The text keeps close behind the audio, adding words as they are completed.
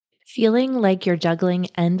Feeling like you're juggling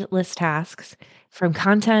endless tasks from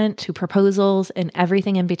content to proposals and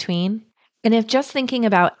everything in between? And if just thinking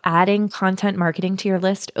about adding content marketing to your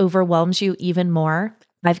list overwhelms you even more,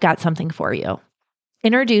 I've got something for you.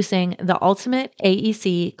 Introducing the Ultimate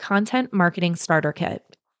AEC Content Marketing Starter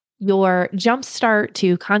Kit, your jumpstart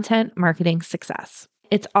to content marketing success.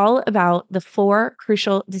 It's all about the 4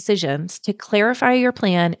 crucial decisions to clarify your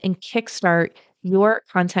plan and kickstart your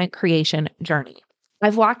content creation journey.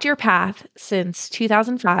 I've walked your path since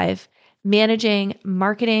 2005, managing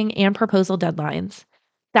marketing and proposal deadlines.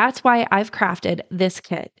 That's why I've crafted this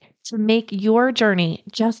kit to make your journey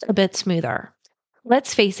just a bit smoother.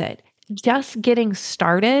 Let's face it, just getting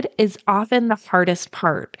started is often the hardest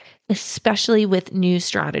part, especially with new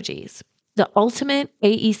strategies. The Ultimate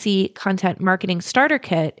AEC Content Marketing Starter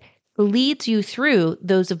Kit leads you through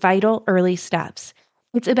those vital early steps.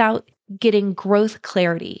 It's about getting growth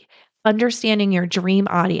clarity, understanding your dream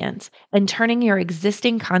audience, and turning your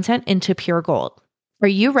existing content into pure gold. Are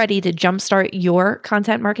you ready to jumpstart your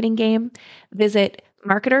content marketing game? Visit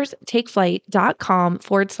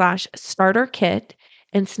marketerstakeflight.com/starter kit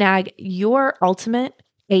and snag your ultimate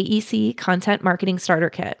AEC content marketing starter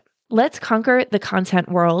kit. Let's conquer the content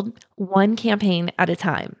world one campaign at a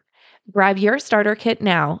time. Grab your starter kit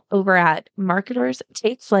now over at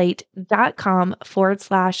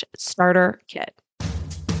marketerstakeflight.com/starter kit.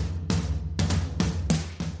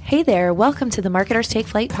 Hey there, welcome to the Marketers Take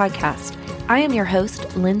Flight podcast. I am your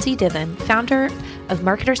host, Lindsay Diven, founder of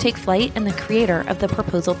Marketers Take Flight and the creator of the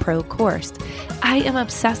Proposal Pro course. I am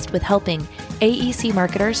obsessed with helping AEC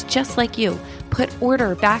marketers just like you put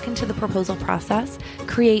order back into the proposal process,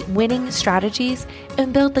 create winning strategies,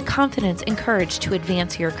 and build the confidence and courage to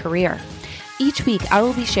advance your career. Each week, I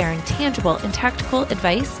will be sharing tangible and tactical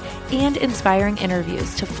advice and inspiring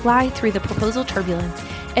interviews to fly through the proposal turbulence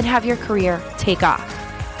and have your career take off.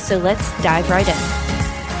 So let's dive right in.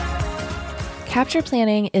 Capture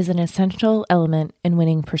planning is an essential element in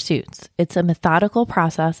winning pursuits. It's a methodical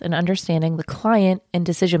process in understanding the client and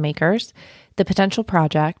decision makers, the potential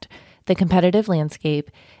project, the competitive landscape,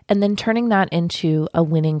 and then turning that into a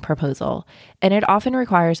winning proposal. And it often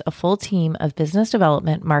requires a full team of business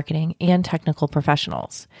development, marketing, and technical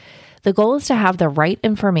professionals. The goal is to have the right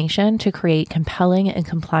information to create compelling and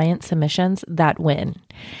compliant submissions that win.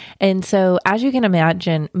 And so, as you can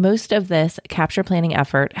imagine, most of this capture planning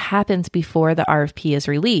effort happens before the RFP is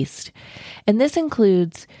released. And this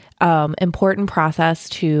includes important process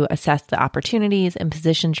to assess the opportunities and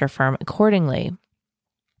positions your firm accordingly.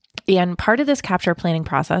 And part of this capture planning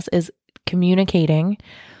process is communicating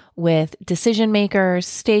with decision makers,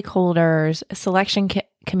 stakeholders, selection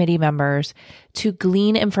committee members to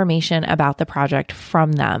glean information about the project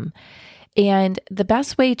from them. And the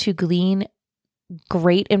best way to glean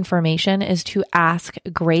great information is to ask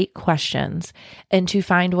great questions and to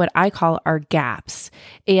find what I call our gaps.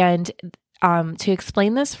 And to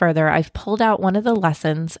explain this further, I've pulled out one of the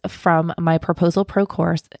lessons from my Proposal Pro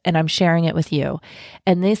course and I'm sharing it with you.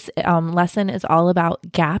 And this lesson is all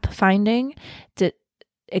about gap finding,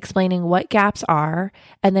 explaining what gaps are,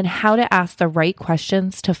 and then how to ask the right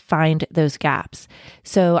questions to find those gaps.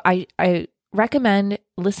 So I recommend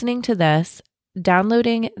listening to this,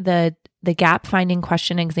 downloading the gap finding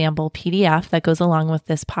question example PDF that goes along with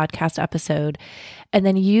this podcast episode, and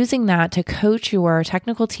then using that to coach your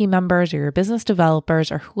technical team members or your business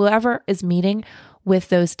developers or whoever is meeting with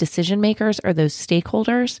those decision makers or those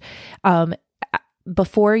stakeholders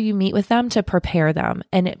before you meet with them, to prepare them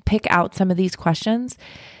and pick out some of these questions.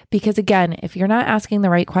 Because again, if you're not asking the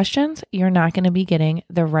right questions, you're not going to be getting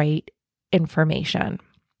the right information.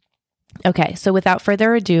 Okay, so without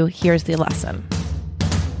further ado, here's the lesson.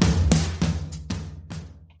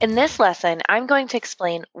 In this lesson, I'm going to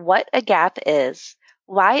explain what a gap is,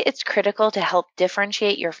 why it's critical to help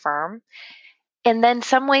differentiate your firm, and then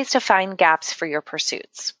some ways to find gaps for your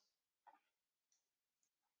pursuits.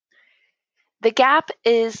 The gap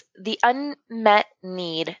is the unmet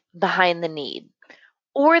need behind the need,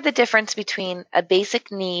 or the difference between a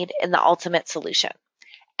basic need and the ultimate solution.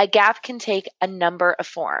 A gap can take a number of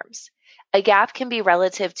forms. A gap can be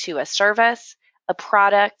relative to a service, a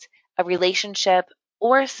product, a relationship,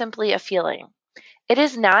 or simply a feeling. It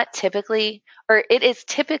is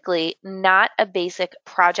typically not a basic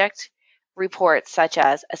project report such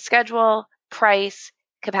as a schedule, price,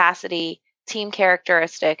 capacity, team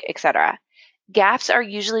characteristic, etc. Gaps are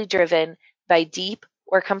usually driven by deep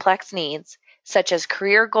or complex needs, such as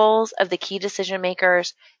career goals of the key decision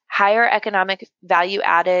makers, higher economic value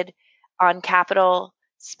added on capital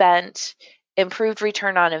spent, improved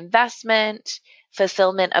return on investment,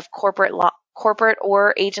 fulfillment of corporate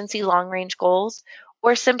or agency long-range goals,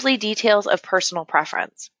 or simply details of personal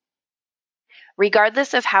preference.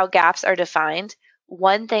 Regardless of how gaps are defined,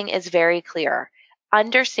 one thing is very clear.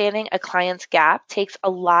 Understanding a client's gap takes a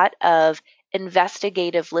lot of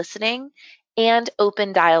investigative listening and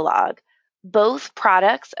open dialogue, both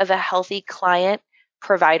products of a healthy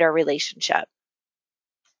client-provider relationship.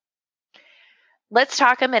 Let's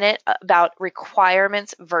talk a minute about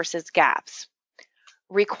requirements versus gaps.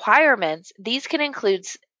 Requirements, these can include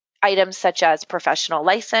items such as professional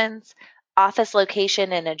license, office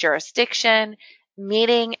location in a jurisdiction,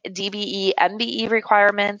 meeting DBE, MBE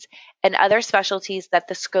requirements, and other specialties that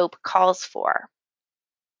the scope calls for.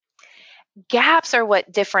 Gaps are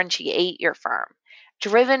what differentiate your firm,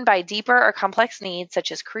 driven by deeper or complex needs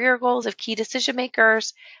such as career goals of key decision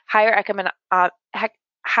makers, higher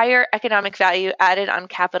economic value added on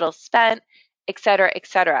capital spent, etc.,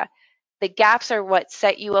 etc. The gaps are what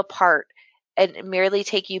set you apart and merely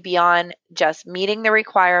take you beyond just meeting the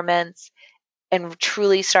requirements and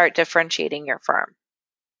truly start differentiating your firm.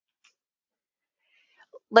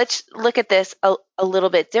 Let's look at this a little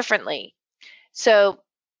bit differently. So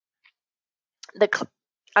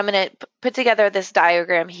I'm going to put together this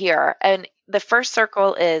diagram here, and the first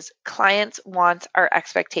circle is clients' wants or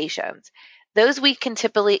expectations. Those we can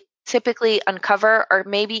typically uncover or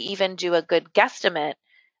maybe even do a good guesstimate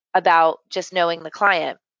about just knowing the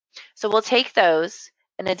client. So we'll take those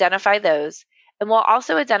and identify those, and we'll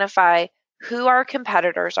also identify who our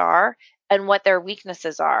competitors are and what their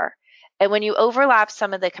weaknesses are. And when you overlap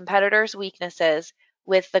some of the competitors' weaknesses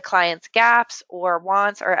with the client's gaps or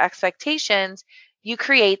wants or expectations, you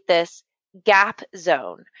create this gap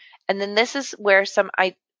zone. And then this is where some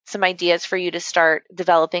ideas for you to start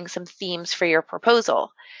developing some themes for your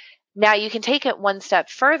proposal. Now you can take it one step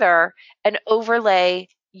further and overlay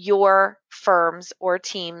your firm's or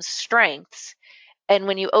team's strengths. And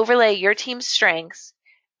when you overlay your team's strengths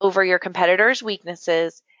over your competitors'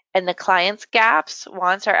 weaknesses and the client's gaps,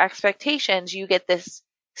 wants, or expectations, you get this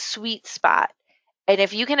sweet spot. And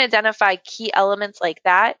if you can identify key elements like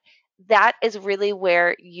that, that is really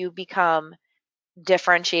where you become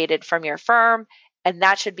differentiated from your firm. And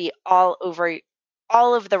that should be all over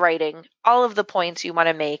all of the writing, all of the points you want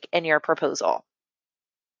to make in your proposal.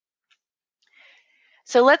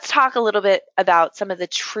 So let's talk a little bit about some of the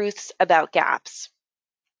truths about gaps.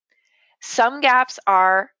 Some gaps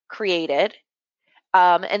are created,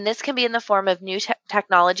 and this can be in the form of new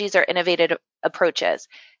technologies or innovative approaches.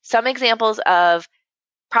 Some examples of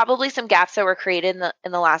probably some gaps that were created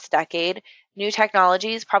in the last decade. New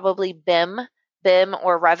technologies, probably BIM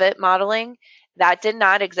or Revit modeling, that did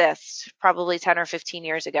not exist probably 10 or 15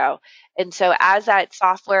 years ago. And so as that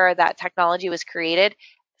software, that technology was created,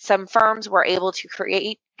 some firms were able to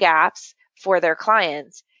create gaps for their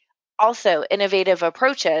clients. Also, innovative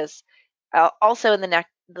approaches, also in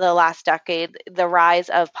the last decade, the rise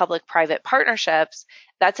of public-private partnerships,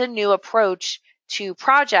 that's a new approach to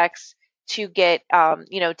projects to get,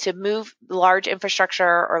 to move large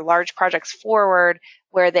infrastructure or large projects forward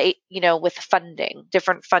where they, with funding,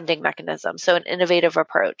 different funding mechanisms. So an innovative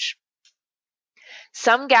approach.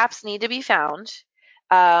 Some gaps need to be found,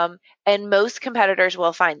 and most competitors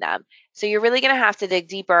will find them. So you're really going to have to dig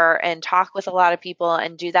deeper and talk with a lot of people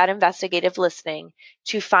and do that investigative listening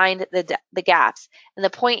to find the gaps. And the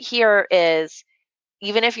point here is,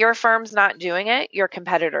 even if your firm's not doing it, your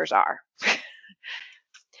competitors are.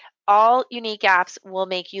 All unique gaps will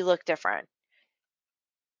make you look different.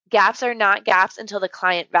 Gaps are not gaps until the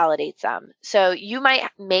client validates them. So you might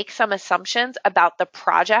make some assumptions about the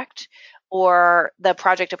project or the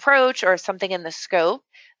project approach or something in the scope,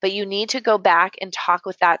 but you need to go back and talk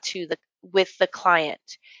with that with the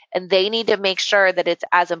client. And they need to make sure that it's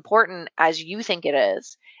as important as you think it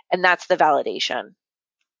is. And that's the validation.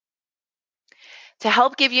 To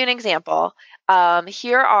help give you an example,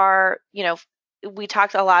 here are, we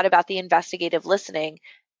talked a lot about the investigative listening,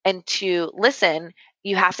 and to listen,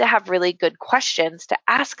 you have to have really good questions to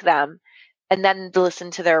ask them and then listen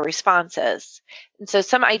to their responses. And so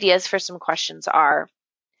some ideas for some questions are,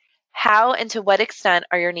 how and to what extent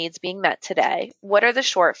are your needs being met today? What are the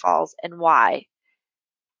shortfalls and why?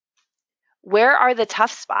 Where are the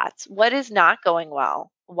tough spots? What is not going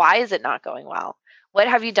well? Why is it not going well? What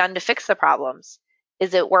have you done to fix the problems?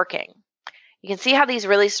 Is it working? You can see how these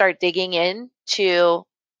really start digging into,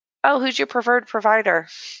 who's your preferred provider?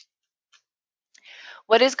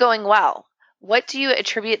 What is going well? What do you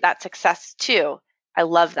attribute that success to? I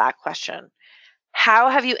love that question. How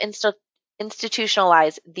have you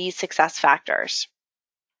institutionalized these success factors?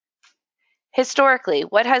 Historically,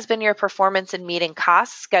 what has been your performance in meeting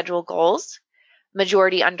costs, schedule goals,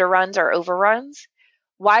 majority underruns or overruns?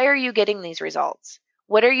 Why are you getting these results?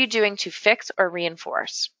 What are you doing to fix or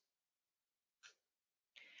reinforce?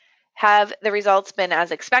 Have the results been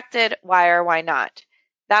as expected? Why or why not?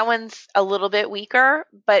 That one's a little bit weaker,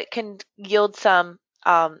 but can yield some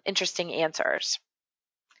interesting answers.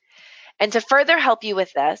 And to further help you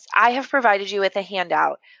with this, I have provided you with a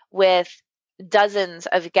handout with dozens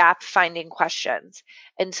of gap finding questions.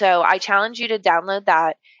 And so I challenge you to download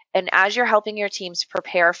that. And as you're helping your teams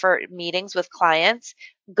prepare for meetings with clients,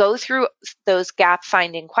 go through those gap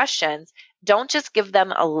finding questions. Don't just give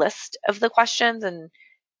them a list of the questions and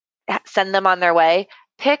send them on their way.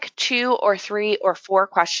 Pick 2 or 3 or 4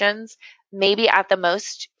 questions, maybe at the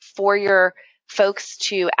most, for your folks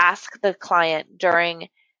to ask the client during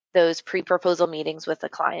those pre-proposal meetings with the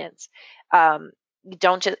clients.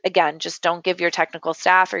 Just don't give your technical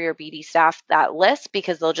staff or your BD staff that list,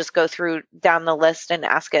 because they'll just go through down the list and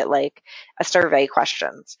ask it like a survey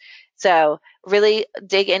questions. So really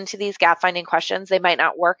dig into these gap finding questions. They might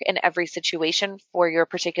not work in every situation for your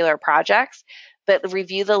particular projects, but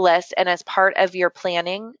review the list, and as part of your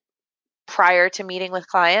planning prior to meeting with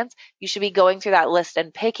clients, you should be going through that list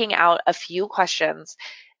and picking out a few questions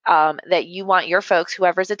that you want your folks,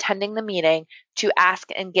 whoever's attending the meeting, to ask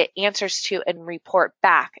and get answers to and report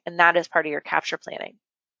back. And that is part of your capture planning.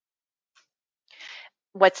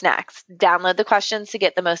 What's next? Download the questions to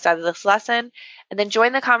get the most out of this lesson, and then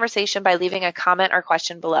join the conversation by leaving a comment or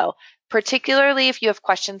question below, particularly if you have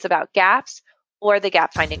questions about gaps or the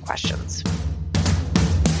gap finding questions.